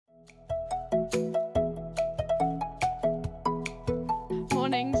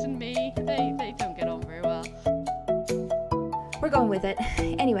with it.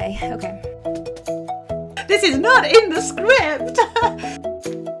 Anyway, okay. This is not in the script.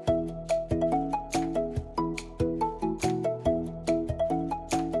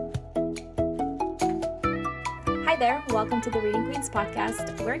 Hi there, welcome to the Reading Queens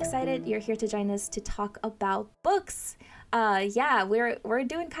podcast. We're excited you're here to join us to talk about books. We're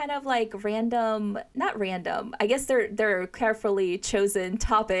doing kind of like not random. I guess they're carefully chosen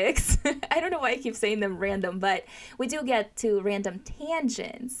topics. I don't know why I keep saying them random, but we do get to random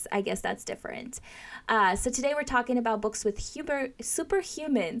tangents. I guess that's different. So today we're talking about books with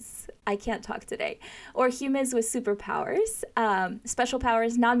superhumans. I can't talk today. Or humans with superpowers, special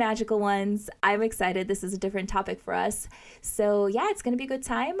powers, non-magical ones. I'm excited. This is a different topic for us. So yeah, it's going to be a good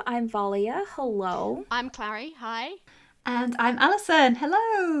time. I'm Valia. Hello. I'm Clary. Hi. And I'm Alison.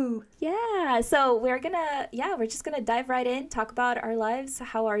 Hello. Yeah, so we're just gonna dive right in, talk about our lives.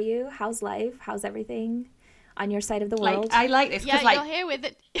 How are you? How's life? How's everything on your side of the world? I like this because you're here with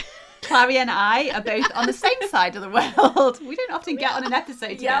it. Clary and I are both on the same side of the world. We don't often get on an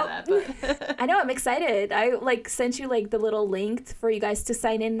episode together. But... I know, I'm excited. I sent you the little link for you guys to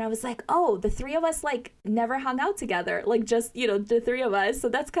sign in, and I was like, oh, the three of us never hung out together. Just, the three of us. So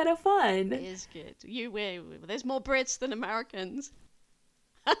that's kind of fun. It is good. There's more Brits than Americans.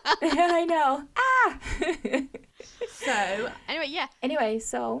 I know. So Anyway,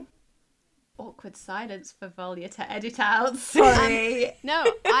 so awkward silence for Valia to edit out. Sorry.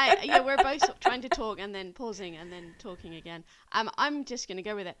 We're both trying to talk and then pausing and then talking again. I'm just gonna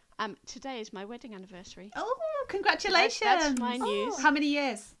go with it. Today is my wedding anniversary. Oh, congratulations! That's my news. How many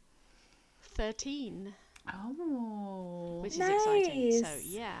years? 13. Oh, which is nice. Exciting. So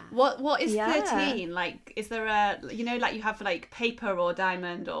yeah. What is 13? Is there a you have paper or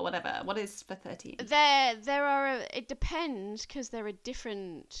diamond or whatever? What is for 13? There are. It depends because there are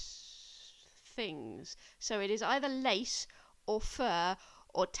different things. So it is either lace or fur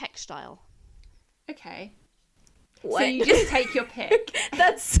or textile. Okay. What? So you just take your pick.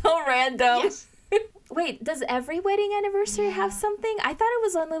 That's so random. Yes. Wait, does every wedding anniversary have something? I thought it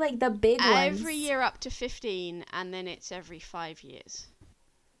was only the big ones. Every year up to 15, and then it's every 5 years.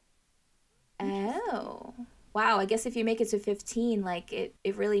 Oh. Wow, I guess if you make it to 15, it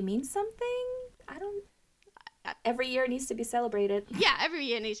really means something? Every year needs to be celebrated. Yeah, every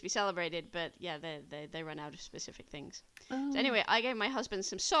year needs to be celebrated, but yeah, they run out of specific things. Oh. So anyway, I gave my husband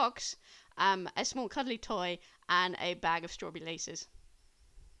some socks, a small cuddly toy, and a bag of strawberry laces.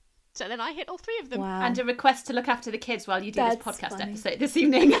 So then I hit all three of them. Wow. And a request to look after the kids while you do this podcast funny. episode this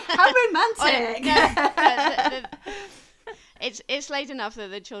evening. How romantic! It's late enough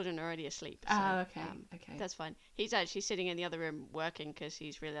that the children are already asleep. So, okay. That's fine. He's actually sitting in the other room working because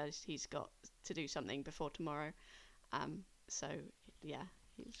he's realised he's got to do something before tomorrow. So yeah,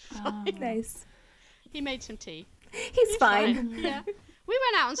 he's fine. Nice. He made some tea. He's fine. Yeah. We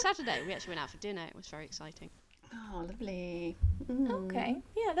went out on Saturday. We actually went out for dinner. It was very exciting. Oh, lovely. Okay.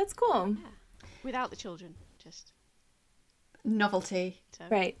 Yeah, that's cool. Yeah. Without the children, just novelty. So,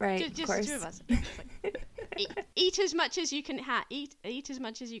 Right. Just Of course. the two of us. Eat as much as you can. Eat as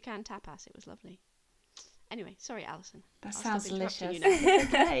much as you can. Tapas. It was lovely. Anyway, sorry, Alison. That I'll sounds stop interrupting delicious. you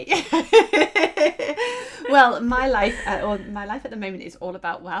now. Okay. Well, my life at the moment is all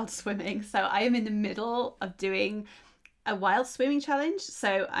about wild swimming. So I am in the middle of doing a wild swimming challenge.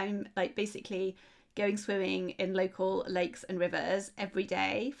 So I'm basically going swimming in local lakes and rivers every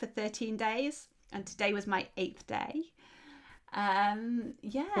day for 13 days. And today was my 8th day.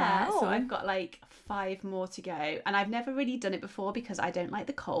 Wow. So I've got 5 more to go, and I've never really done it before because I don't like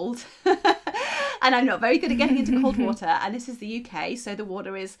the cold. And I'm not very good at getting into cold water, and this is the UK, so the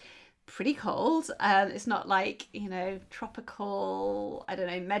water is pretty cold. It's not tropical, I don't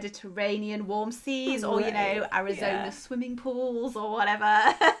know, Mediterranean warm seas or Arizona swimming pools or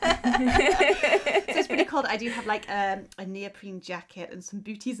whatever. So it's pretty cold. I do have a neoprene jacket and some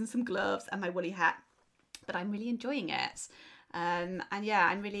booties and some gloves and my woolly hat, but I'm really enjoying it. And yeah,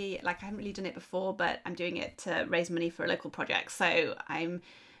 I'm really I haven't really done it before, but I'm doing it to raise money for a local project. So I'm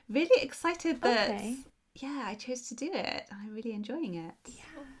really excited that I chose to do it. I'm really enjoying it.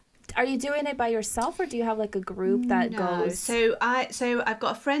 Yeah. Are you doing it by yourself, or do you have a group that goes? So I've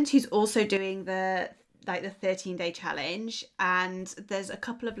got a friend who's also doing the 13-day challenge, and there's a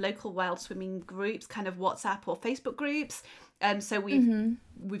couple of local wild swimming groups, kind of WhatsApp or Facebook groups. So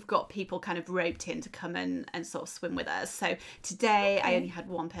we've got people kind of roped in to come and sort of swim with us. So today I only had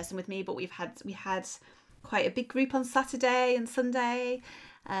one person with me, but we had quite a big group on Saturday and Sunday.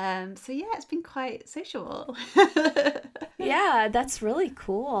 So yeah, it's been quite social. Yeah, that's really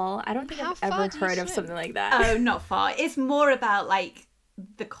cool. I don't think I've ever heard of something like that. Oh, not far. It's more about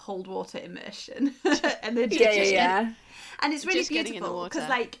the cold water immersion and the yeah. And it's really Just getting in the beautiful because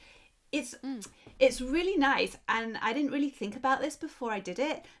water. like it's really nice, and I didn't really think about this before I did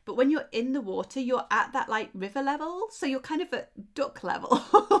it, but when you're in the water, you're at that like river level, so you're kind of at duck level.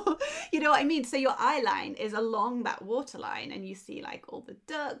 You know what I mean? So your eye line is along that water line, and you see like all the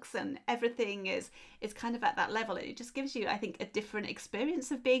ducks, and everything is kind of at that level, and it just gives you, I think, a different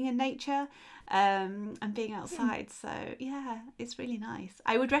experience of being in nature and being outside. So yeah, it's really nice.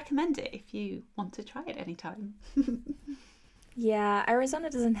 I would recommend it if you want to try it anytime. Yeah, Arizona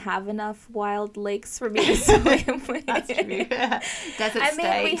doesn't have enough wild lakes for me to swim with. That's true. Desert I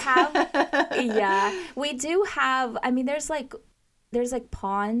mean, we state. have, we do have, I mean, there's like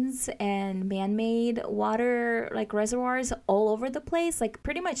ponds and man-made water, like reservoirs all over the place. Like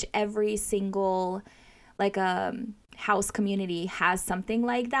pretty much every single, like, house community has something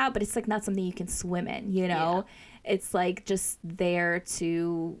like that, but it's like not something you can swim in, you know? It's like just there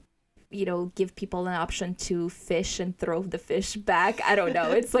to, you know, give people an option to fish and throw the fish back. I don't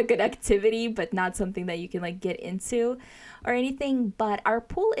know. It's like an activity, but not something that you can like get into or anything. But our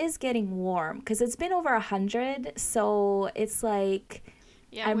pool is getting warm because it's been over 100. So it's like,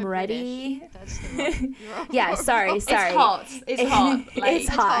 Yeah, I'm we're ready. British. That's the wrong, Yeah, sorry. It's hot. It's hot. Like, It's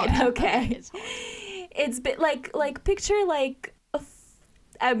hot. hot. Okay. It's hot. It's been like picture like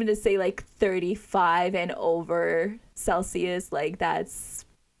I'm gonna say like 35 and over Celsius. Like that's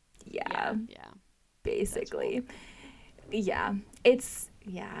Yeah. basically. It's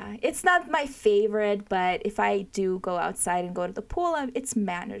not my favorite, but if I do go outside and go to the pool, it's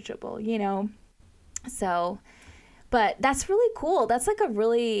manageable, you know. So, but that's really cool. That's like a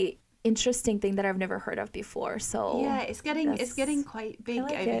really interesting thing that I've never heard of before. So yeah, it's getting quite big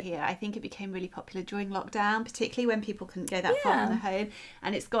like over it. here. I think it became really popular during lockdown, particularly when people couldn't go that far from their home,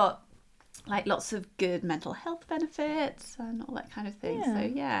 and it's got like lots of good mental health benefits and all that kind of thing. So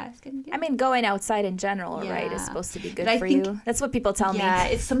yeah, it's getting good. I mean, going outside in general, right, is Yeah. supposed to be good But I for think- you. That's what people tell Yeah,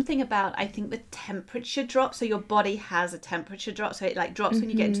 me. it's something about, I think, the temperature drop. So your body has a temperature drop. So it like drops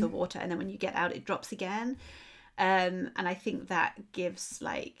when you get into the water, and then when you get out, it drops again. And I think that gives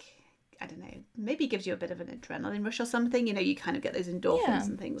like, I don't know, maybe gives you a bit of an adrenaline rush or something. You know, you kind of get those endorphins Yeah.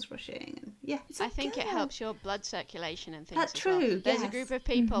 and things rushing. And yeah, it's I think it good. helps your blood circulation and things. That's as well. true, There's a yes. group of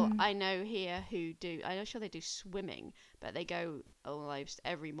people I know here who do. I'm not sure they do swimming, but they go almost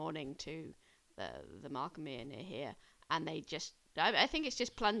every morning to the Markham near here, and they just. I think it's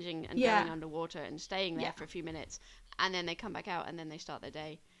just plunging and Yeah. going underwater and staying there Yeah. for a few minutes, and then they come back out and then they start their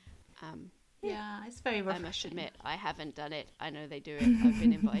day. Yeah, it's very I refreshing. must admit, I haven't done it. I know they do it. I've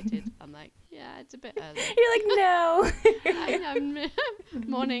been invited. I'm like, yeah, it's a bit early. You're like, no. I know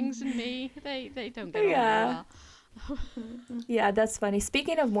mornings and me, they don't get on Yeah. very well. Yeah, that's funny.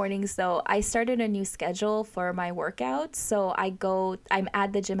 Speaking of mornings, though, I started a new schedule for my workouts. So I'm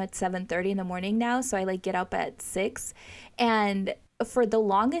at the gym at 7:30 in the morning now. So I like get up at 6. And for the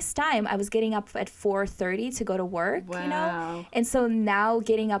longest time, I was getting up at 4:30 to go to work, you know? Wow. And so now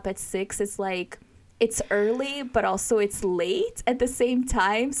getting up at 6 is like, it's early, but also it's late at the same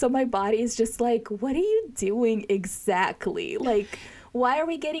time. So my body is just like, what are you doing exactly? Like, why are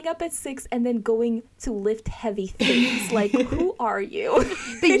we getting up at 6 and then going to lift heavy things? Like, who are you?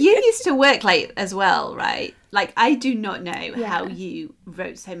 But you used to work late as well, right? Like, I do not know how you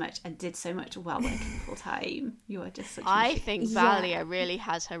wrote so much and did so much while working full time. You are just such a I machine. think Valia really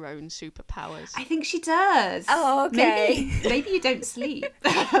has her own superpowers. I think she does. Oh, okay. Maybe you don't sleep.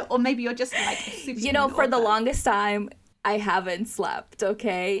 Or maybe you're just like a super You know, for the longest time, I haven't slept,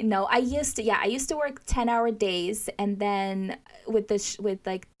 okay? No, I used to work 10-hour days, and then with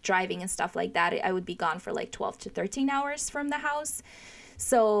like driving and stuff like that, I would be gone for like 12 to 13 hours from the house.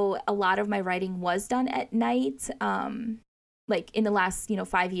 So a lot of my writing was done at night. Like in the last,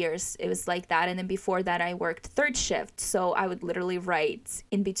 5 years, it was like that. And then before that, I worked third shift. So I would literally write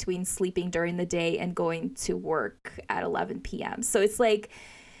in between sleeping during the day and going to work at 11 p.m. So it's like,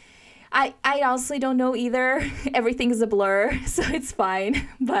 I honestly don't know either. Everything is a blur, so it's fine.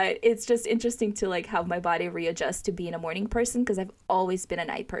 But it's just interesting to like have my body readjust to being a morning person, because I've always been a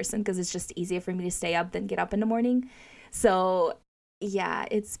night person, because it's just easier for me to stay up than get up in the morning. So yeah,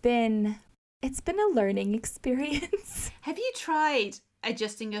 it's been a learning experience. Have you tried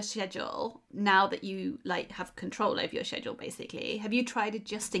adjusting your schedule now that you like have control over your schedule, basically? Have you tried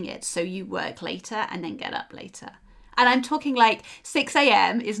adjusting it so you work later and then get up later? And I'm talking like 6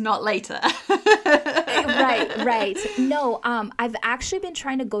 a.m. is not later. Right. No, I've actually been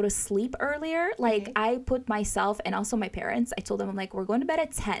trying to go to sleep earlier. Like, I put myself and also my parents, I told them, I'm like, we're going to bed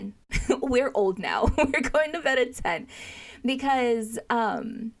at 10. We're old now. We're going to bed at 10. Because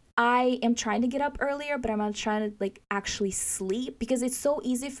on I am trying to get up earlier, but I'm not trying to like actually sleep, because it's so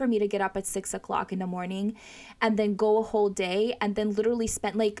easy for me to get up at 6 o'clock in the morning and then go a whole day and then literally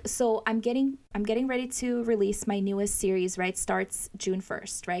spend like, so I'm getting ready to release my newest series, right? Starts June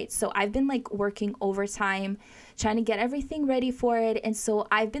 1st, right? So I've been like working overtime, trying to get everything ready for it. And so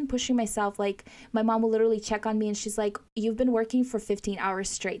I've been pushing myself. Like my mom will literally check on me and she's like, you've been working for 15 hours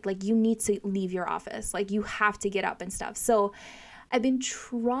straight. Like you need to leave your office. Like you have to get up and stuff. So I've been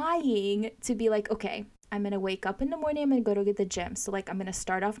trying to be like, okay, I'm going to wake up in the morning, I'm going to go to the gym. So like, I'm going to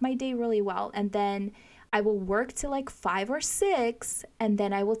start off my day really well. And then I will work till like 5 or 6. And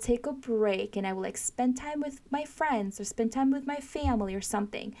then I will take a break and I will like spend time with my friends or spend time with my family or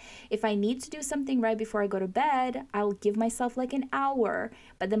something. If I need to do something right before I go to bed, I'll give myself like an hour.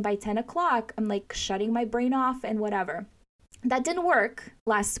 But then by 10 o'clock, I'm like shutting my brain off and whatever. That didn't work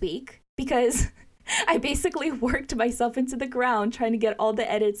last week because I basically worked myself into the ground trying to get all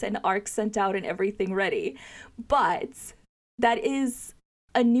the edits and arcs sent out and everything ready. But that is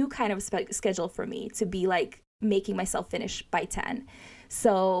a new kind of schedule for me, to be like making myself finish by 10.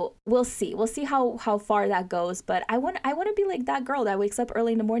 So we'll see how far that goes. But I want to be like that girl that wakes up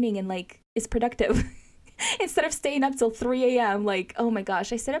early in the morning and like is productive instead of staying up till 3 a.m. Like, oh my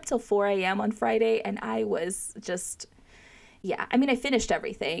gosh, I stayed up till 4 a.m. on Friday and I was just, yeah, I mean, I finished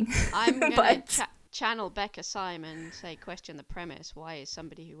everything. I'm going but to channel Becca Simon, say, question the premise. Why is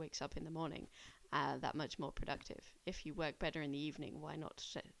somebody who wakes up in the morning that much more productive? If you work better in the evening, why not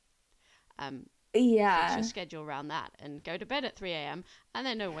fix your schedule around that and go to bed at 3 a.m. and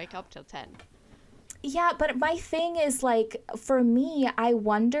then don't wake up till 10? Yeah, but my thing is like, for me, I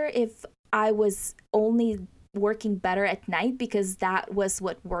wonder if I was only working better at night because that was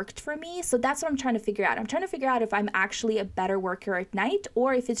what worked for me. So that's what I'm trying to figure out. I'm trying to figure out if I'm actually a better worker at night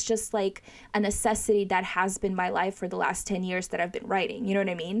or if it's just like a necessity that has been my life for the last 10 years that I've been writing. You know what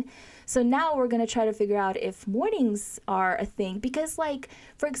I mean? So now we're going to try to figure out if mornings are a thing, because like,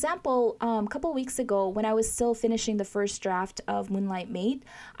 for example, a couple weeks ago when I was still finishing the first draft of Moonlight Mate,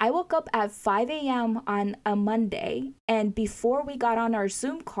 I woke up at 5 a.m. on a Monday, and before we got on our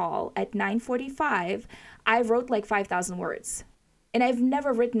Zoom call at 9:45, I wrote like 5,000 words. And I've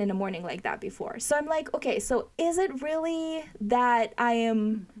never written in a morning like that before. So I'm like, okay, so is it really that I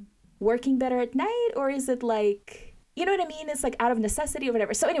am working better at night, or is it like, you know what I mean? It's like out of necessity or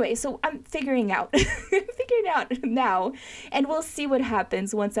whatever. So anyway, so I'm figuring out now, and we'll see what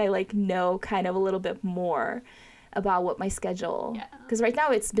happens once I like know kind of a little bit more about what my schedule, because right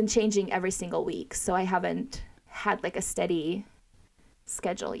now it's been changing every single week. So I haven't had like a steady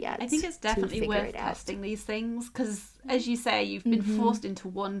schedule yet. I think it's definitely worth testing these things because, as you say, you've been forced into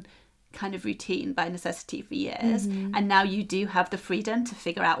one kind of routine by necessity for years, and now you do have the freedom to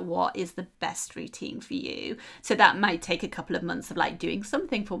figure out what is the best routine for you. So that might take a couple of months of like doing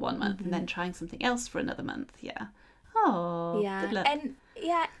something for 1 month and then trying something else for another month. Good luck. And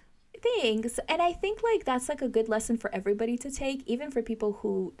thanks. And I think like that's like a good lesson for everybody to take, even for people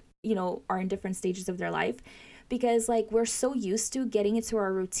who, you know, are in different stages of their life. Because like we're so used to getting into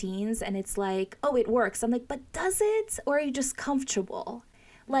our routines and it's like, oh, it works. I'm like, but does it? Or are you just comfortable?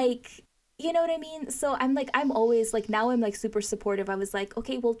 Like, you know what I mean? So I'm always like, now I'm like super supportive. I was like,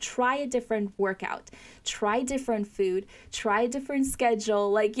 okay, well, try a different workout, try different food, try a different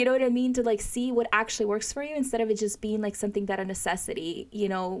schedule. Like, you know what I mean? To like see what actually works for you instead of it just being like something that a necessity, you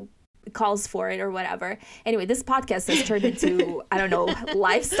know, calls for it or whatever. Anyway, this podcast has turned into, I don't know,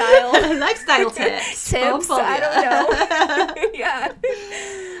 lifestyle tips. I don't know. Yeah.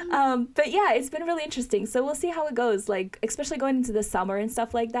 But yeah, it's been really interesting. So we'll see how it goes, like, especially going into the summer and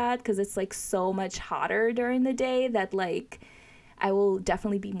stuff like that, because it's like so much hotter during the day that like I will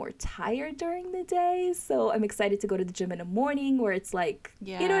definitely be more tired during the day. So I'm excited to go to the gym in the morning where it's like,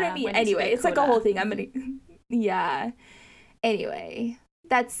 you know what I mean? Anyway, it's like a whole thing. Anyway,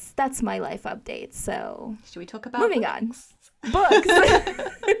 that's my life update. So should we talk about moving books? On? Books.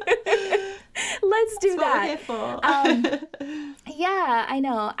 Let's do that's that. What we're here for. Yeah, I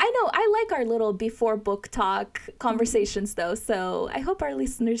know. I like our little before book talk conversations though, so I hope our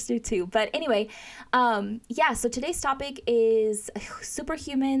listeners do too. But anyway, so today's topic is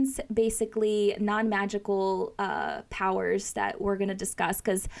superhumans, basically non-magical powers that we're going to discuss,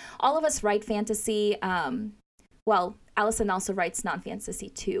 because all of us write fantasy. Well, Allison also writes non-fantasy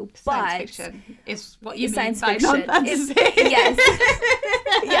too, but science fiction is what you mean science by fiction. non-fantasy.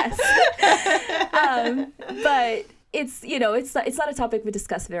 Yes. But it's, you know, it's not a topic we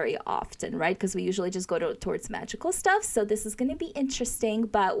discuss very often, right? Because we usually just go towards magical stuff. So this is going to be interesting,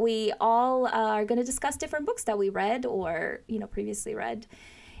 but we all are going to discuss different books that we read or, you know, previously read.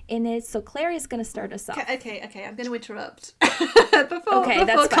 in it. So Claire is going to start us off. Okay. I'm going to interrupt. before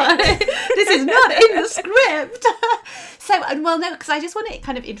that's fine. This is not in the script. Because I just want to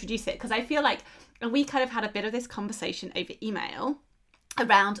kind of introduce it, because I feel like we kind of had a bit of this conversation over email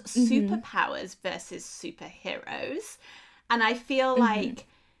around superpowers versus superheroes. And I feel like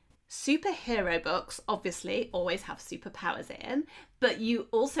superhero books obviously always have superpowers in, but you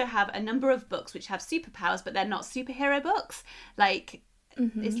also have a number of books which have superpowers, but they're not superhero books. Like,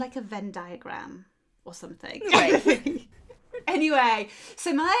 it's like a Venn diagram or something. Right. Anyway,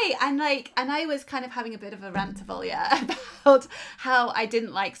 so I was kind of having a bit of a rant to Volya about how I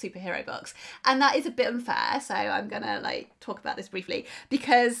didn't like superhero books. And that is a bit unfair, so I'm going to talk about this briefly,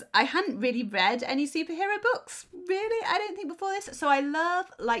 because I hadn't really read any superhero books, really, I don't think, before this. So I love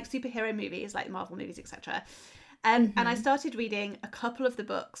superhero movies, like Marvel movies, etc. And I started reading a couple of the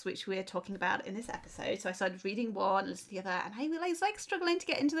books which we're talking about in this episode. So I started reading one, listened to the other, and I was struggling to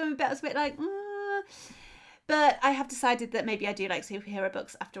get into them a bit. I was a bit But I have decided that maybe I do like superhero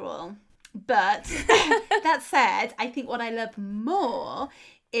books after all. But that said, I think what I love more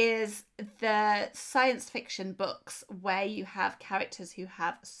is the science fiction books where you have characters who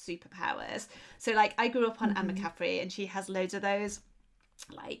have superpowers. So I grew up on Anne McCaffrey, and she has loads of those.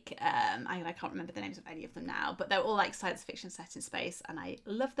 I can't remember the names of any of them now, but they're all science fiction set in space, and I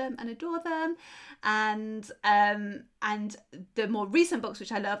love them and adore them. And the more recent books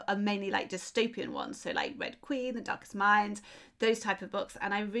which I love are mainly dystopian ones, so Red Queen, The Darkest Mind, those type of books.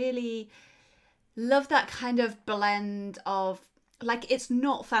 And I really love that kind of blend of it's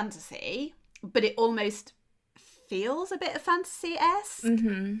not fantasy, but it almost feels a bit of fantasy-esque,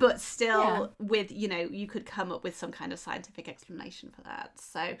 but still with, you could come up with some kind of scientific explanation for that.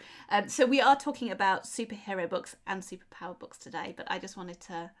 So we are talking about superhero books and superpower books today, but I just wanted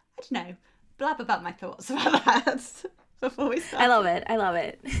to, blab about my thoughts about that before we start. I love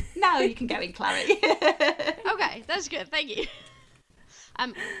it. Now you can go in, Clary. Okay, that's good. Thank you.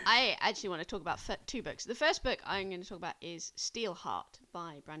 I actually want to talk about two books. The first book I'm going to talk about is Steelheart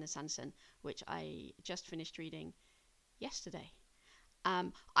by Brandon Sanderson, which I just finished reading yesterday.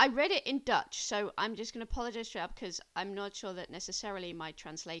 I read it in Dutch, so I'm just going to apologize straight up, because I'm not sure that necessarily my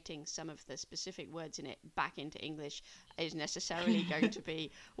translating some of the specific words in it back into English is necessarily going to be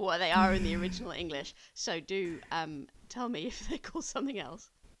what they are in the original English. So do tell me if they're called something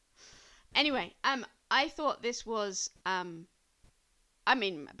else. Anyway, I thought this was Brandon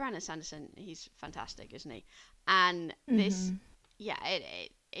Sanderson, he's fantastic, isn't he? And this,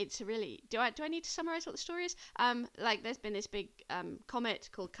 it's a really. Do I need to summarize what the story is? There's been this big comet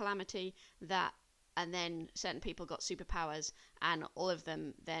called Calamity and then certain people got superpowers, and all of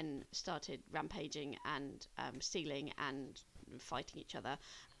them then started rampaging and stealing and fighting each other,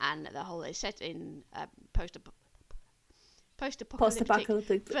 and the whole is set in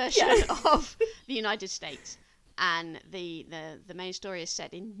post-apocalyptic version of the United States. And the main story is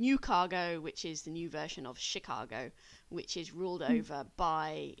set in New Cargo, which is the new version of Chicago, which is ruled over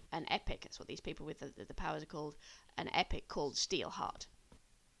by an epic. That's what these people with the powers are called. An epic called Steelheart.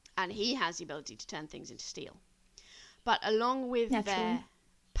 And he has the ability to turn things into steel. But along with their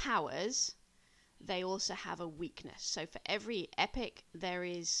powers, they also have a weakness. So for every epic, there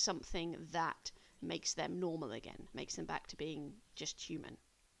is something that makes them normal again, makes them back to being just human.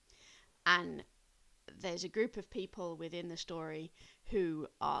 And there's a group of people within the story who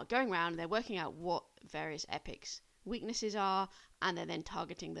are going around, they're working out what various epics' weaknesses are, and they're then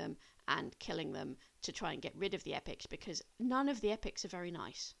targeting them and killing them to try and get rid of the epics, because none of the epics are very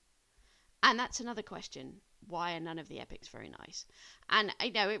nice. And that's another question. Why are none of the epics very nice? And I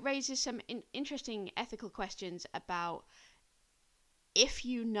know it raises some interesting ethical questions about, if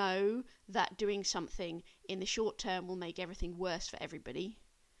you know that doing something in the short term will make everything worse for everybody,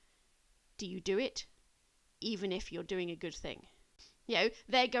 do you do it, even if you're doing a good thing?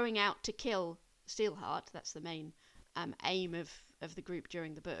 They're going out to kill Steelheart. That's the main aim of the group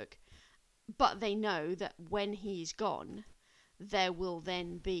during the book. But they know that when he's gone, there will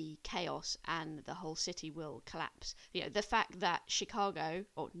then be chaos and the whole city will collapse. The fact that Chicago,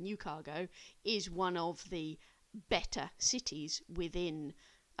 or New Cargo, is one of the better cities within,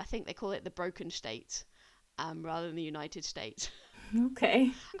 I think they call it the broken states, rather than the United States.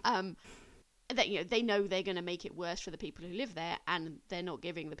 Okay. They know they're going to make it worse for the people who live there, and they're not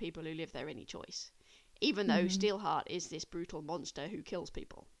giving the people who live there any choice. Even though Steelheart is this brutal monster who kills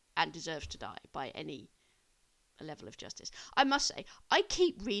people and deserves to die by any level of justice. I must say, I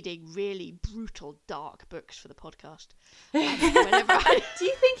keep reading really brutal, dark books for the podcast. Do you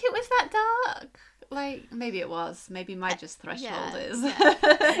think it was that dark? like maybe it was. Maybe my just threshold is.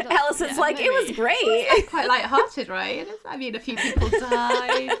 Allison's like, maybe. it was great. Quite light-hearted, right? I mean, a few people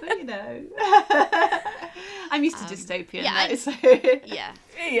died, but you know. I'm used to dystopian, though, so. Yeah.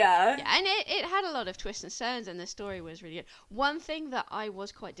 Yeah. And it had a lot of twists and turns, and the story was really good. One thing that I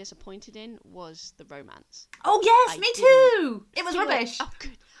was quite disappointed in was the romance. Oh yes, me too. It was feel like- rubbish. oh,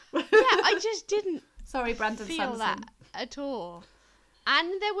 good. Yeah, I just didn't Sorry, Brandon feel Sanderson. that at all.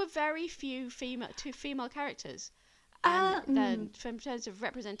 And there were very few two female characters. And then, in terms of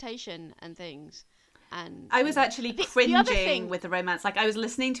representation and things. And I was actually the cringing other thing- with the romance. Like, I was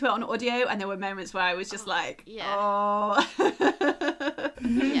listening to it on audio, and there were moments where I was just like, yeah. oh.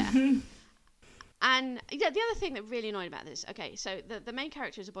 Yeah. And the other thing that really annoyed about this, okay, so the main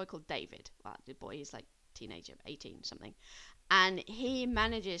character is a boy called David. Well, the boy is like teenager, 18 something. And he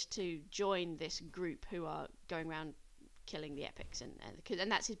manages to join this group who are going around killing the epics, and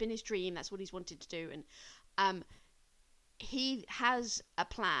that's been his dream. That's what he's wanted to do. And he has a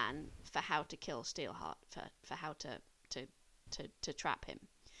plan for how to kill Steelheart, for how to trap him.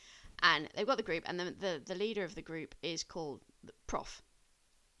 And they've got the group, and the leader of the group is called the Prof.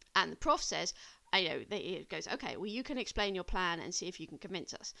 And the Prof says, he goes, okay, well, you can explain your plan and see if you can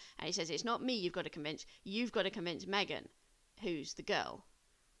convince us. And he says, it's not me you've got to convince. You've got to convince Megan, who's the girl.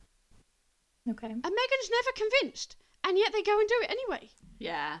 Okay. And Megan's never convinced. And yet they go and do it anyway.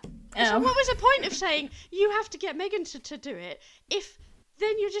 Yeah. So what was the point of saying, you have to get Megan to do it, if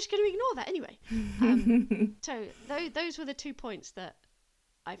then you're just going to ignore that anyway? So those were the 2 points that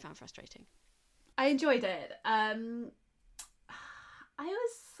I found frustrating. I enjoyed it.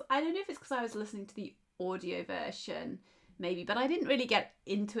 I don't know if it's because I was listening to the audio version, maybe, but I didn't really get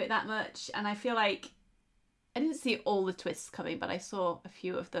into it that much. And I feel like I didn't see all the twists coming, but I saw a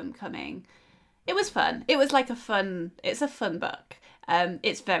few of them coming. It was fun. It was like it's a fun book.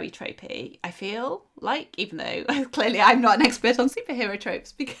 It's very tropey, I feel like, even though clearly I'm not an expert on superhero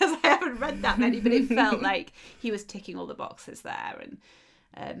tropes because I haven't read that many, but it felt like he was ticking all the boxes there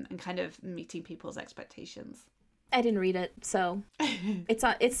and kind of meeting people's expectations. I didn't read it, so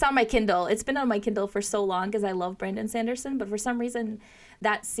it's on my Kindle. It's been on my Kindle for so long because I love Brandon Sanderson, but for some reason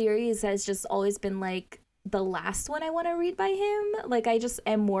that series has just always been like the last one I want to read by him. Like, I just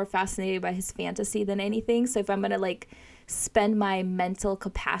am more fascinated by his fantasy than anything. So if I'm gonna like spend my mental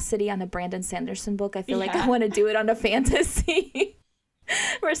capacity on a Brandon Sanderson book, I feel like I want to do it on a fantasy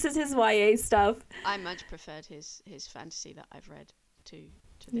versus his YA stuff. I much preferred his fantasy that I've read to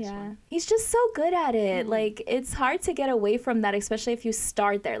this one. He's just so good at it. Like, it's hard to get away from that, especially if you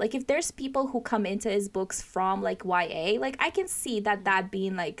start there. Like, if there's people who come into his books from like YA, like I can see that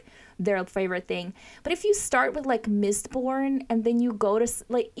being like their favorite thing. But if you start with like Mistborn and then you go to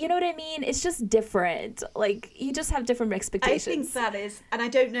like, you know what I mean? It's just different. Like, you just have different expectations. I think that is, and I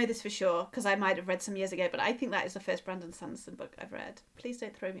don't know this for sure because I might have read some years ago, but I think that is the first Brandon Sanderson book I've read. Please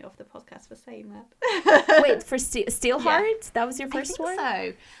don't throw me off the podcast for saying that. Wait, for Steelheart? Yeah. That was your first one? I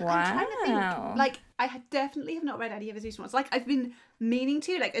think so. Wow. I'm trying to think. Like, I definitely have not read any of his recent ones. Like, I've been meaning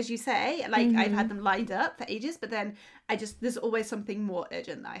to, like, as you say, like, I've had them lined up for ages, but then there's always something more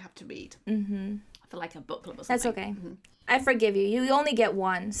urgent that I have to read for, like, a book club or something. That's okay. I forgive you. You only get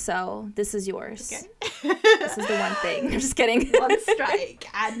one, so this is yours. Okay. This is the one thing. I'm just kidding. One strike,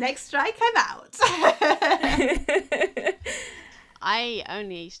 and next strike, I'm out. I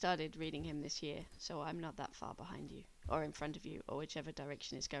only started reading him this year, so I'm not that far behind you, or in front of you, or whichever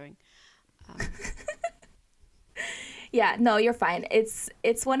direction it's going. Yeah, no, you're fine. It's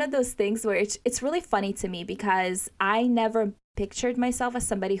one of those things where it's really funny to me because I never pictured myself as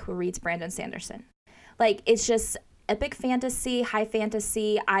somebody who reads Brandon Sanderson. Like, it's just epic fantasy, high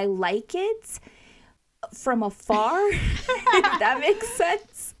fantasy. I like it from afar, if that makes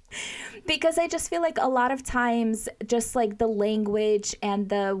sense. Because I just feel like a lot of times just like the language and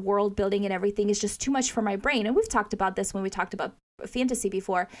the world building and everything is just too much for my brain. And we've talked about this when we talked about fantasy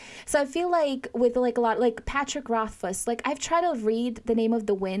before. So I feel like with like a lot, like Patrick Rothfuss, like I've tried to read The Name of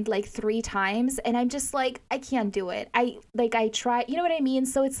the Wind like 3 times and I'm just like, I can't do it. I try, you know what I mean?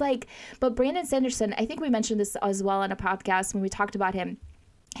 So it's like, but Brandon Sanderson, I think we mentioned this as well on a podcast when we talked about him,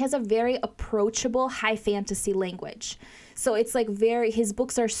 has a very approachable high fantasy language. So it's like his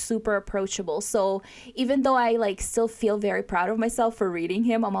books are super approachable. So even though I like still feel very proud of myself for reading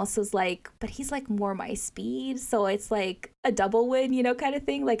him, I'm also like, but he's like more my speed. So it's like a double win, you know, kind of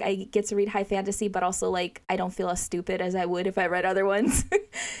thing. Like I get to read high fantasy, but also like I don't feel as stupid as I would if I read other ones.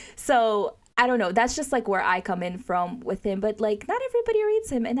 So I don't know. That's just like where I come in from with him. But like not everybody reads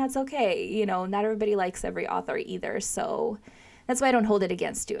him and that's okay. You know, not everybody likes every author either. So that's why I don't hold it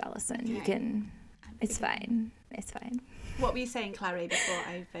against you, Allison. Okay. You can, it's fine. It's fine. What were you saying, Clary, before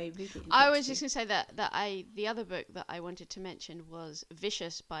I very rudely I interrupted was just you? going to say that the other book that I wanted to mention was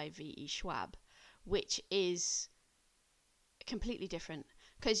Vicious by V.E. Schwab, which is completely different,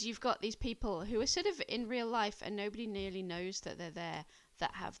 because you've got these people who are sort of in real life and nobody nearly knows that they're there,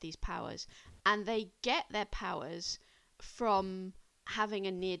 that have these powers, and they get their powers from having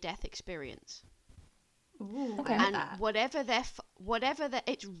a near-death experience. Ooh, Okay. I like And that. whatever their,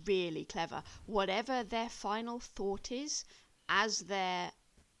 it's really clever. Whatever their final thought is, as they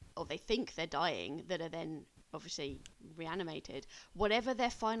think they're dying, that are then obviously reanimated. Whatever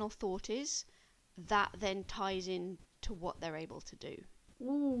their final thought is, that then ties in to what they're able to do.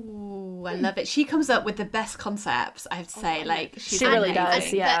 Ooh, I love it. She comes up with the best concepts, I have to say. I know. Like, she's She really amazing.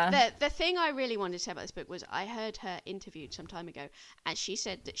 does, yeah. The thing I really wanted to say about this book was I heard her interviewed some time ago, and she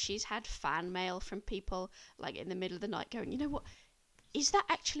said that she's had fan mail from people like in the middle of the night going, you know what, is that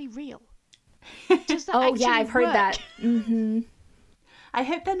actually real? Does that Oh yeah, actually I've heard work? that. Hmm. I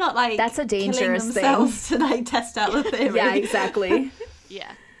hope they're not like That's a dangerous killing thing. themselves to like test out the theory. Yeah, exactly.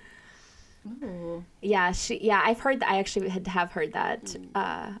 Yeah. Ooh. Yeah, I've heard that. I actually have heard that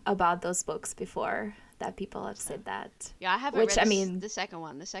about those books before, that people have said that. Yeah, I haven't Which, read I mean- the second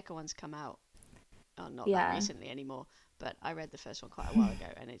one. The second one's come out not Yeah. that recently anymore, but I read the first one quite a while ago,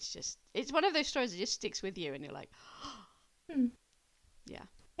 and it's one of those stories that just sticks with you, and you're like, yeah.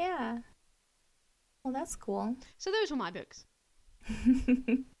 Yeah. Well, that's cool. So those were my books.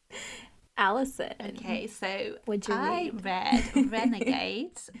 Allison. Okay, so What'd you I read? read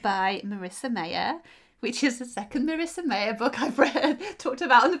Renegade by Marissa Mayer, which is the second Marissa Mayer book I've read, talked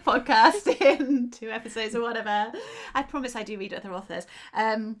about on the podcast in 2 episodes or whatever. I promise I do read other authors.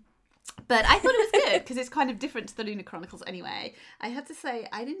 But I thought it was good because it's kind of different to the Lunar Chronicles anyway. I have to say,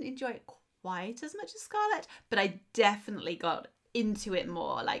 I didn't enjoy it quite as much as Scarlet, but I definitely got into it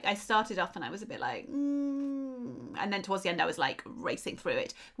more. Like, I started off and I was a bit like, and then towards the end I was like racing through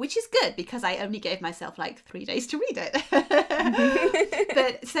it, which is good because I only gave myself like 3 days to read it.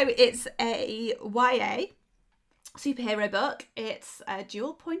 But so it's a YA superhero book. It's a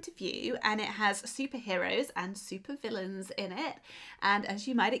dual point of view, and it has superheroes and supervillains in it. And as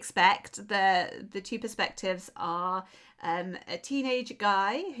you might expect, the two perspectives are a teenage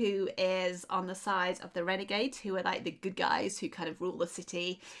guy who is on the side of the renegades, who are like the good guys who kind of rule the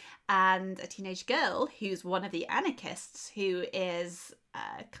city, and a teenage girl who's one of the anarchists, who is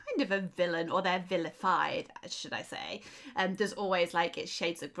kind of a villain, or they're vilified, should I say. There's always like it's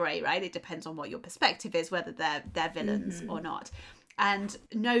shades of grey, right? It depends on what your perspective is, whether they're villains or not. And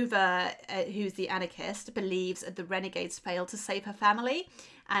Nova, who's the anarchist, believes the renegades failed to save her family.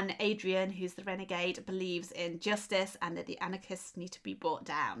 And Adrian, who's the renegade, believes in justice and that the anarchists need to be brought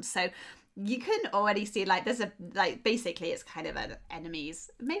down. So you can already see, like, there's a, like, basically it's kind of an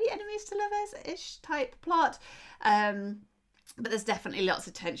maybe enemies to lovers-ish type plot. But there's definitely lots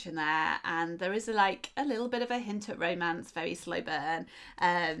of tension there, and there is a little bit of a hint at romance, very slow burn,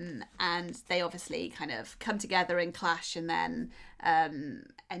 and they obviously kind of come together and clash, and then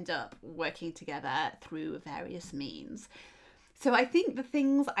end up working together through various means. So I think the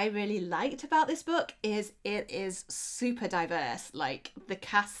things I really liked about this book is it is super diverse. Like, the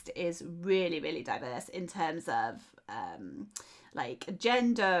cast is really, really diverse in terms of like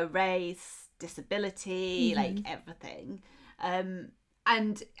gender, race, disability, like everything.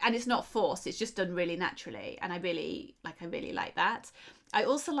 And it's not forced, it's just done really naturally, and I really like that. I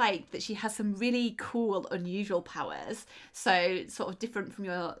also like that she has some really cool, unusual powers, so sort of different from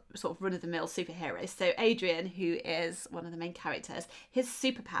your sort of run-of-the-mill superheroes. So Adrian, who is one of the main characters, his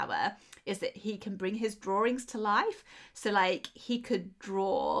superpower is that he can bring his drawings to life. So like, he could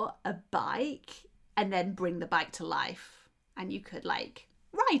draw a bike and then bring the bike to life, and you could like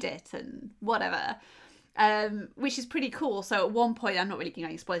ride it and whatever. Which is pretty cool. So at one point, I'm not really going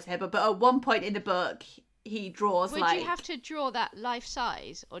to spoilers here, but at one point in the book, he draws Would like... you have to draw that life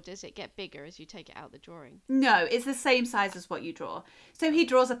size, or does it get bigger as you take it out of the drawing? No, it's the same size as what you draw. So he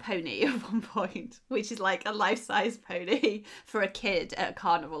draws a pony at one point, which is like a life-size pony for a kid at a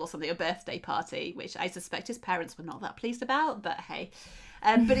carnival or something, a birthday party, which I suspect his parents were not that pleased about, but hey.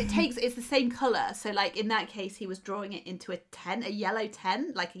 But it's the same colour. So like, in that case, he was drawing it into a tent, a yellow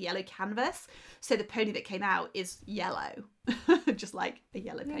tent, like a yellow canvas. So the pony that came out is yellow, just like a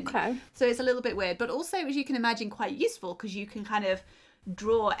yellow pony. Okay. So it's a little bit weird, but also, as you can imagine, quite useful, because you can kind of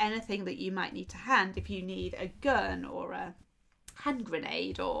draw anything that you might need to hand if you need a gun or a hand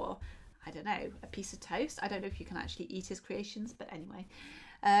grenade or, I don't know, a piece of toast. I don't know if you can actually eat his creations, but anyway.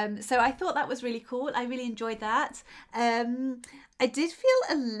 So I thought that was really cool. I really enjoyed that. I did feel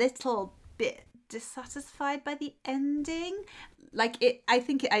a little bit dissatisfied by the ending. Like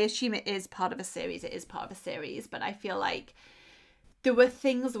I assume it is part of a series. It is part of a series, but I feel like there were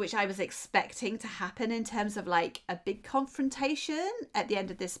things which I was expecting to happen in terms of like a big confrontation at the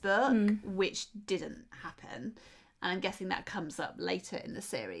end of this book, which didn't happen. And I'm guessing that comes up later in the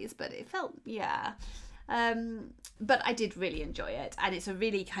series, but it felt, yeah. But I did really enjoy it. And it's a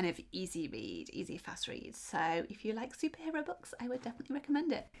really kind of easy read, easy, fast read. So if you like superhero books, I would definitely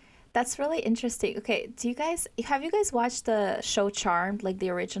recommend it. That's really interesting. Okay, have you guys watched the show Charmed, like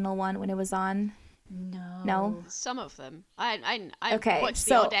the original one when it was on? No? Some of them. I Okay, watched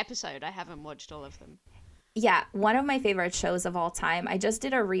the odd episode. I haven't watched all of them. Yeah, one of my favorite shows of all time. I just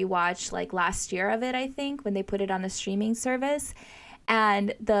did a rewatch like last year of it, I think, when they put it on a streaming service.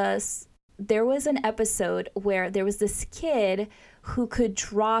 And there was an episode where there was this kid who could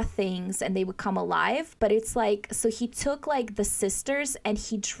draw things and they would come alive. But it's like, so he took like the sisters and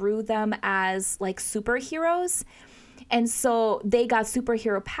he drew them as like superheroes. And so they got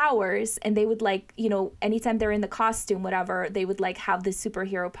superhero powers, and they would like, you know, anytime they're in the costume, whatever, they would like have the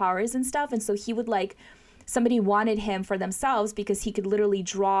superhero powers and stuff. And so he would like, somebody wanted him for themselves because he could literally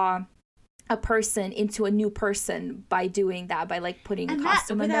draw a person into a new person by doing that, by like putting a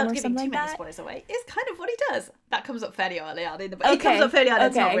costume on them or something like that. Without giving too many spoilers away, is kind of what he does. That comes up fairly early on in the book. It comes up fairly early.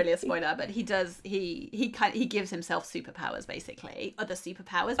 It's not really a spoiler, but he does. He gives himself superpowers, basically, other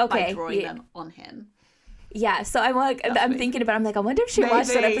superpowers by drawing them on him. Yeah, so I'm thinking about. I'm like, I wonder if she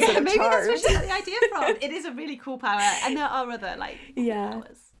watched that episode of Maybe Charmed. that's where she got the idea from. It is a really cool power, and there are other like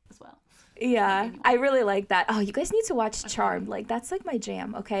powers as well. Yeah, I really like that. Oh, you guys need to watch Charmed. Like, that's like my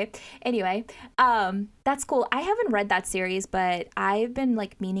jam, okay? Anyway, that's cool. I haven't read that series, but I've been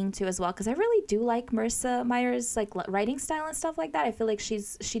like meaning to as well, because I really do like Marissa Meyer's like writing style and stuff like that. I feel like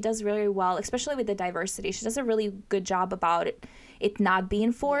she does really well, especially with the diversity. She does a really good job about it not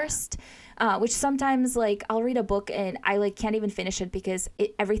being forced. Which sometimes like I'll read a book and I like can't even finish it because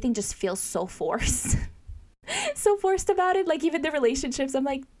everything just feels so forced. So forced about it, like even the relationships, I'm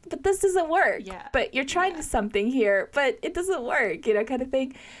like, but this doesn't work. But you're trying something here, but it doesn't work, you know, kind of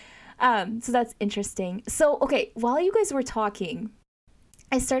thing. So that's interesting. So okay, while you guys were talking,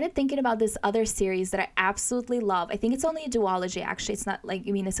 I started thinking about this other series that I absolutely love. I think it's only a duology, actually. It's not like,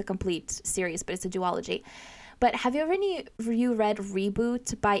 I mean, it's a complete series, but it's a duology. But have you read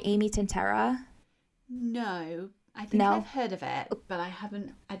Reboot by Amy Tintera? No, I think I've heard of it, but I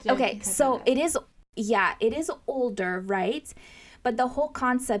haven't. I don't. Okay, so it is. Yeah, it is older, right? But the whole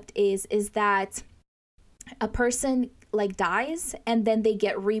concept is that a person like dies and then they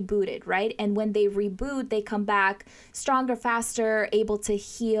get rebooted, right? And when they reboot, they come back stronger, faster, able to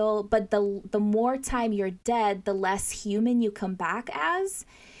heal. But the more time you're dead, the less human you come back as.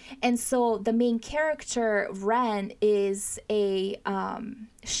 And so the main character, Ren, is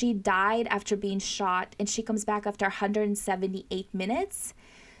she died after being shot, and she comes back after 178 minutes.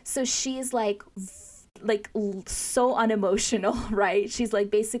 So she's like so unemotional, right? She's like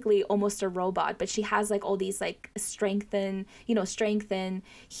basically almost a robot, but she has like all these like strength and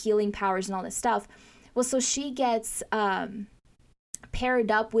healing powers and all this stuff. Well, so she gets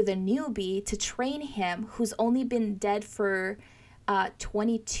paired up with a newbie to train him, who's only been dead for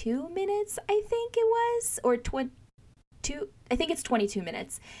 22 minutes, I think it was, or 22, I think it's 22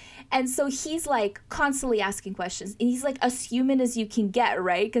 minutes. And so he's like constantly asking questions, and he's like as human as you can get,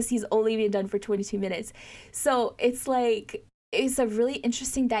 right? Because he's only been done for 22 minutes. So it's like, it's a really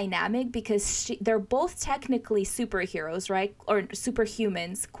interesting dynamic because they're both technically superheroes, right? Or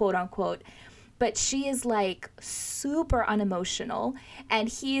superhumans, quote unquote. But she is like super unemotional, and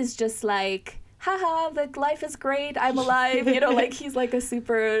he is just like, haha, like life is great, I'm alive, you know, like he's like a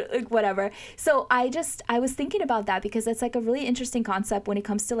super like whatever. So I was thinking about that because it's like a really interesting concept when it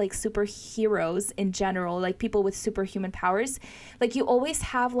comes to like superheroes in general, like people with superhuman powers. Like you always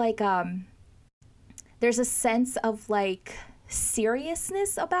have like there's a sense of like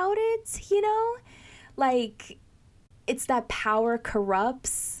seriousness about it, you know, like it's that power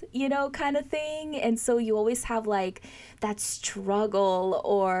corrupts, you know, kind of thing. And so you always have like that struggle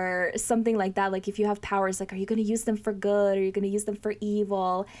or something like that. Like if you have powers, like, are you going to use them for good? Or are you going to use them for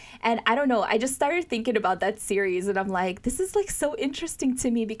evil? And I don't know. I just started thinking about that series and I'm like, this is like so interesting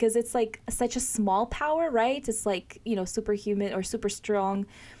to me because it's like such a small power, right? It's like, you know, superhuman or super strong,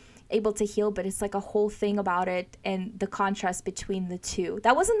 able to heal, but it's like a whole thing about it and the contrast between the two.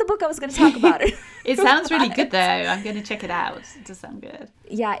 That wasn't the book I was going to talk about. It sounds really good though. I'm going to check it out. It does sound good.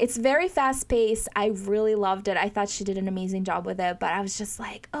 Yeah, it's very fast paced. I really loved it. I thought she did an amazing job with it, but I was just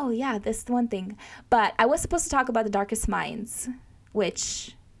like, oh yeah, this one thing. But I was supposed to talk about The Darkest Minds,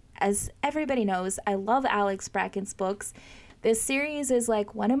 which, as everybody knows, I love Alex Bracken's books. This series is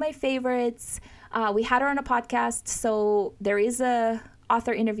like one of my favorites. We had her on a podcast, so there is a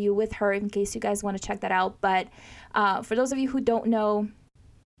author interview with her in case you guys want to check that out. But for those of you who don't know,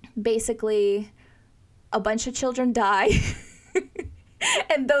 basically a bunch of children die.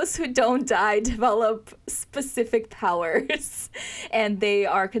 And those who don't die develop specific powers, and they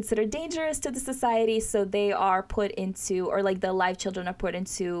are considered dangerous to the society. So they are put into, or like the live children are put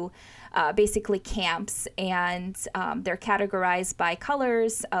into basically camps, and they're categorized by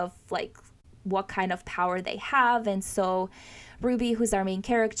colors of like what kind of power they have. And so Ruby, who's our main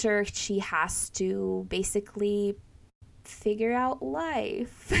character, she has to basically figure out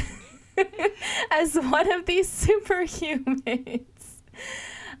life as one of these superhumans.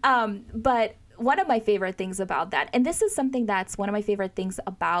 But one of my favorite things about that, and this is something that's one of my favorite things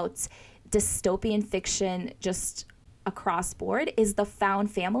about dystopian fiction just across board, is the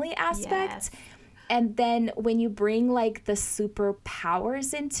found family aspect. Yes. And then when you bring like the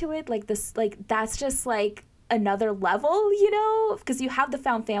superpowers into it, like this, like that's just like another level, you know, because you have the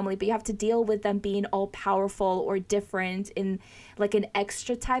found family, but you have to deal with them being all powerful or different in like an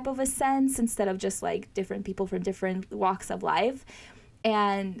extra type of a sense, instead of just like different people from different walks of life.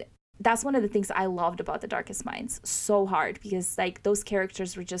 And that's one of the things I loved about The Darkest Minds so hard, because like those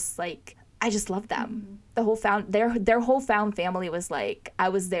characters were just like, I just loved them. Mm-hmm. The whole their whole found family was like, I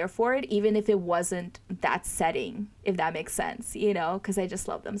was there for it, even if it wasn't that setting, if that makes sense, you know, because I just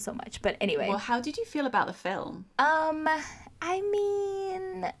love them so much. But anyway. Well, how did you feel about the film? I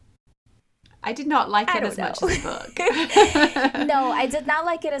mean, I did not like it as much as the book. No, I did not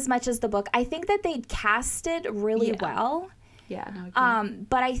like it as much as the book. I think that they cast it really well. Yeah, no, I agree.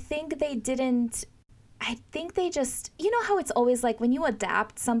 But I think they didn't. I think they just, you know how it's always like when you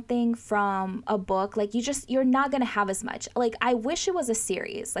adapt something from a book, like you're not going to have as much. Like I wish it was a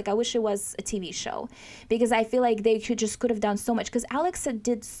series. Like I wish it was a TV show, because I feel like they could have done so much, because Alex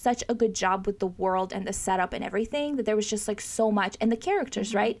did such a good job with the world and the setup and everything, that there was just like so much. And the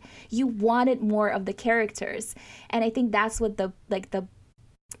characters, right? You wanted more of the characters. And I think that's what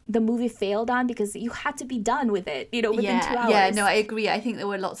the movie failed on, because you had to be done with it, you know, within 2 hours. Yeah, no, I agree. I think there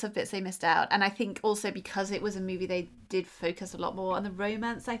were lots of bits they missed out. And I think also because it was a movie, they did focus a lot more on the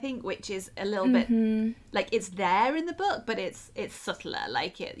romance, I think, which is a little bit like it's there in the book, but it's subtler.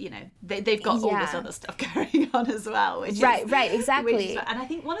 Like it, you know, they've got all this other stuff going on as well. Which right, exactly. And I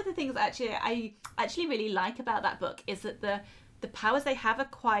think one of the things I actually really like about that book is that the powers they have are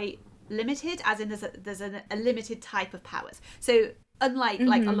quite limited, as in there's a limited type of powers. So unlike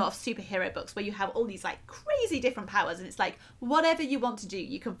like a lot of superhero books where you have all these like crazy different powers, and it's like whatever you want to do,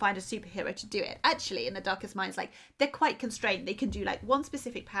 you can find a superhero to do it. Actually, in The Darkest Minds, like they're quite constrained. They can do like one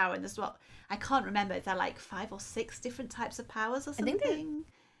specific power, and there's what I can't remember. Is there like 5 or 6 different types of powers or something?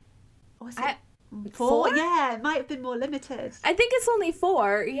 Or is it 4? Yeah, it might have been more limited. I think it's only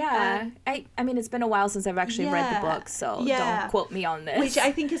 4. Yeah. I mean, it's been a while since I've actually read the book, so don't quote me on this. Which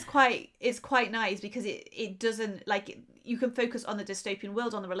I think is quite nice, because it doesn't like you can focus on the dystopian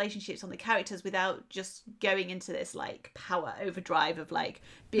world, on the relationships, on the characters, without just going into this like power overdrive of like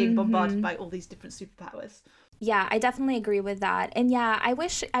being bombarded by all these different superpowers. Yeah, I definitely agree with that. And yeah, I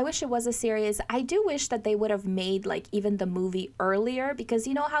wish it was a series. I do wish that they would have made like even the movie earlier, because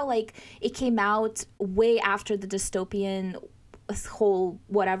you know how like it came out way after the dystopian whole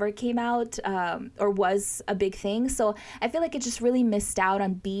whatever came out or was a big thing. So I feel like it just really missed out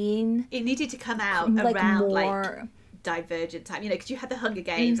on being. It needed to come out like around more... like Divergent time, you know, because you had the Hunger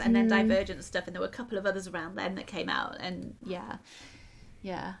Games and then Divergent and stuff, and there were a couple of others around then that came out, and yeah,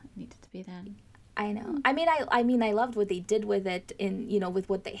 it needed to be then. I know. I mean, I loved what they did with it in, you know, with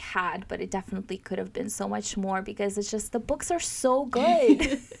what they had, but it definitely could have been so much more, because it's just the books are so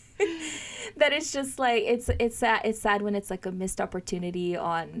good that it's just like it's sad when it's like a missed opportunity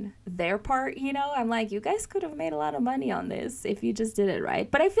on their part, you know. I'm like, you guys could have made a lot of money on this if you just did it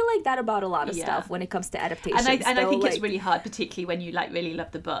right. But I feel like that about a lot of stuff when it comes to adaptations. And I think it's really hard, particularly when you like really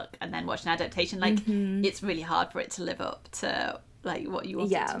love the book and then watch an adaptation. Like it's really hard for it to live up to like what you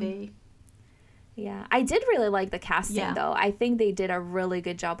want it to be. Yeah, I did really like the casting though. I think they did a really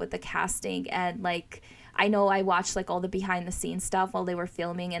good job with the casting, and like I know I watched like all the behind the scenes stuff while they were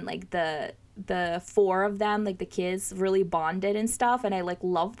filming, and like the 4 of them, like the kids, really bonded and stuff, and I like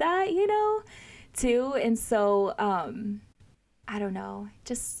love that, you know, too. And so I don't know,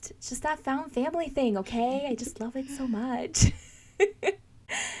 just that found family thing, okay? I just love it so much.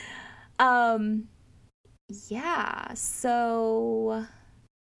 Yeah, so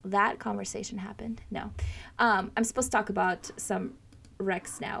that conversation happened. No. I'm supposed to talk about some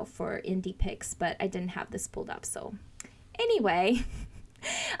recs now for indie picks, but I didn't have this pulled up. So anyway,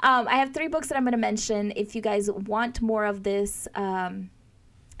 I have 3 books that I'm going to mention. If you guys want more of this,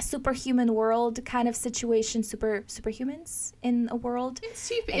 superhuman world kind of situation, superhumans in a world. Is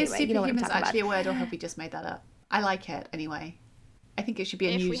superhumans about. actually a word, or have we just made that up? I like it anyway. I think it should be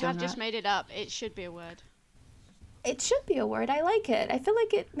a If new we have genre. just made it up, it should be a word. It should be a word. I like it. I feel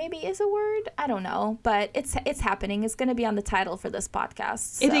like it maybe is a word. I don't know, but it's happening. It's going to be on the title for this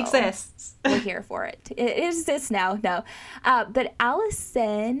podcast. It so exists. We're here for it. It exists now. No, but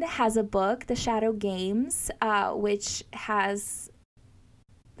Allison has a book, The Shadow Games, which has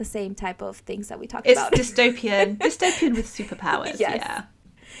the same type of things that we talked about. It's dystopian with superpowers. Yes. Yeah.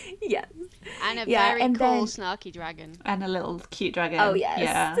 Yes. And a Yeah, very and cool, then- snarky dragon. And a little cute dragon. Oh yes,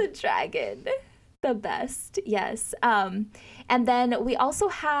 Yeah. the dragon, the best. Yes. And then we also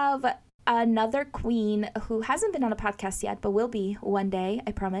have another queen who hasn't been on a podcast yet, but will be one day,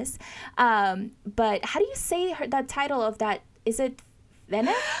 I promise. But how do you say that title of that? Is it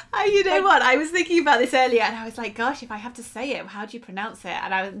Venom? You know what? I was thinking about this earlier, and I was like, "Gosh, if I have to say it, how do you pronounce it?"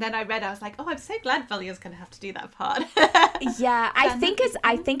 And then I read, I was like, "Oh, I'm so glad Valia's going to have to do that part." Yeah, I think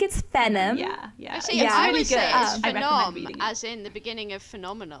it's Venom. Yeah. See, Yeah. I really would say good. it's I recommend phenom, reading it. as in the beginning of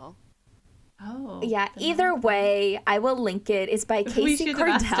phenomenal. Oh. Yeah. Either way, I will link it. It's by We Casey should have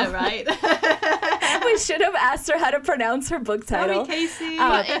asked her, Cordell. right? We should have asked her how to pronounce her book title. Sorry, Casey.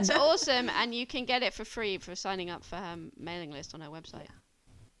 But it's awesome, and you can get it for free for signing up for her mailing list on her website.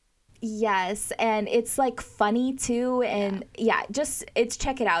 Yes, and it's like funny too, and it's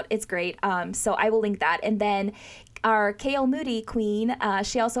check it out. It's great. So I will link that, and then our KL Moody queen.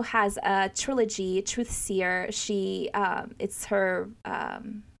 She also has a trilogy, Truthseer. She it's her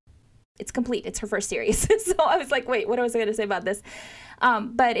it's complete. It's her first series. So I was like, wait, what was I going to say about this?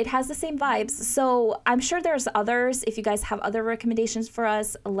 But it has the same vibes. So I'm sure there's others. If you guys have other recommendations for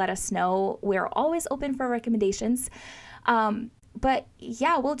us, let us know. We're always open for recommendations. But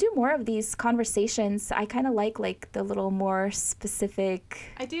yeah, we'll do more of these conversations. I kind of like the little more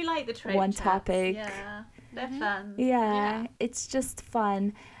specific. I do like the trope one chats. topic. Yeah, they're fun. Yeah, it's just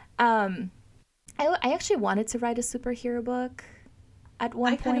fun. I actually wanted to write a superhero book at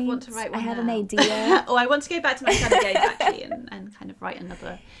one point. I kind of want to write one I had now. an idea. I want to go back to my shadow game actually and kind of write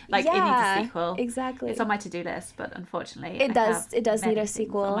another. It needs a sequel. Exactly. It's on my to-do list, but unfortunately It does have need many a things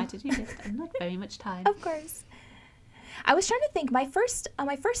sequel. on my to-do list and not very much time. Of course. I was trying to think. My first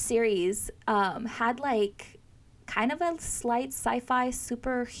series had like kind of a slight sci-fi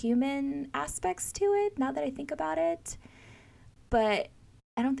superhuman aspects to it. Now that I think about it, but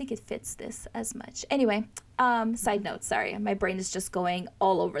I don't think it fits this as much. Anyway, side note. Sorry, my brain is just going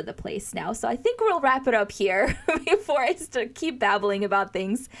all over the place now. So I think we'll wrap it up here before I keep babbling about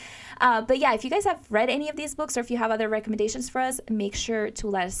things. But yeah, if you guys have read any of these books or if you have other recommendations for us, make sure to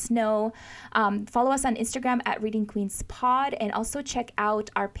let us know. Follow us on Instagram at Reading Queens Pod, and also check out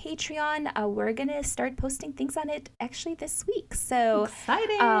our Patreon. We're gonna start posting things on it actually this week. So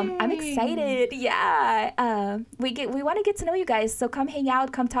Exciting! I'm excited. Yeah, we want to get to know you guys. So come hang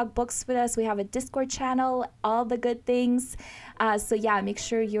out, come talk books with us. We have a Discord channel, all the good things. So yeah, make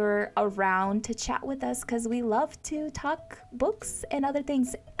sure you're around to chat with us because we love to talk books and other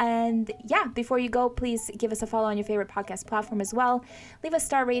things. And yeah, before you go, please give us a follow on your favorite podcast platform as well. Leave a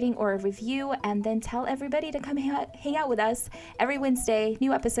star rating or a review, and then tell everybody to come hang out with us every Wednesday,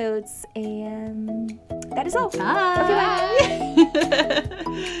 new episodes. And that is all. Bye. Okay, bye.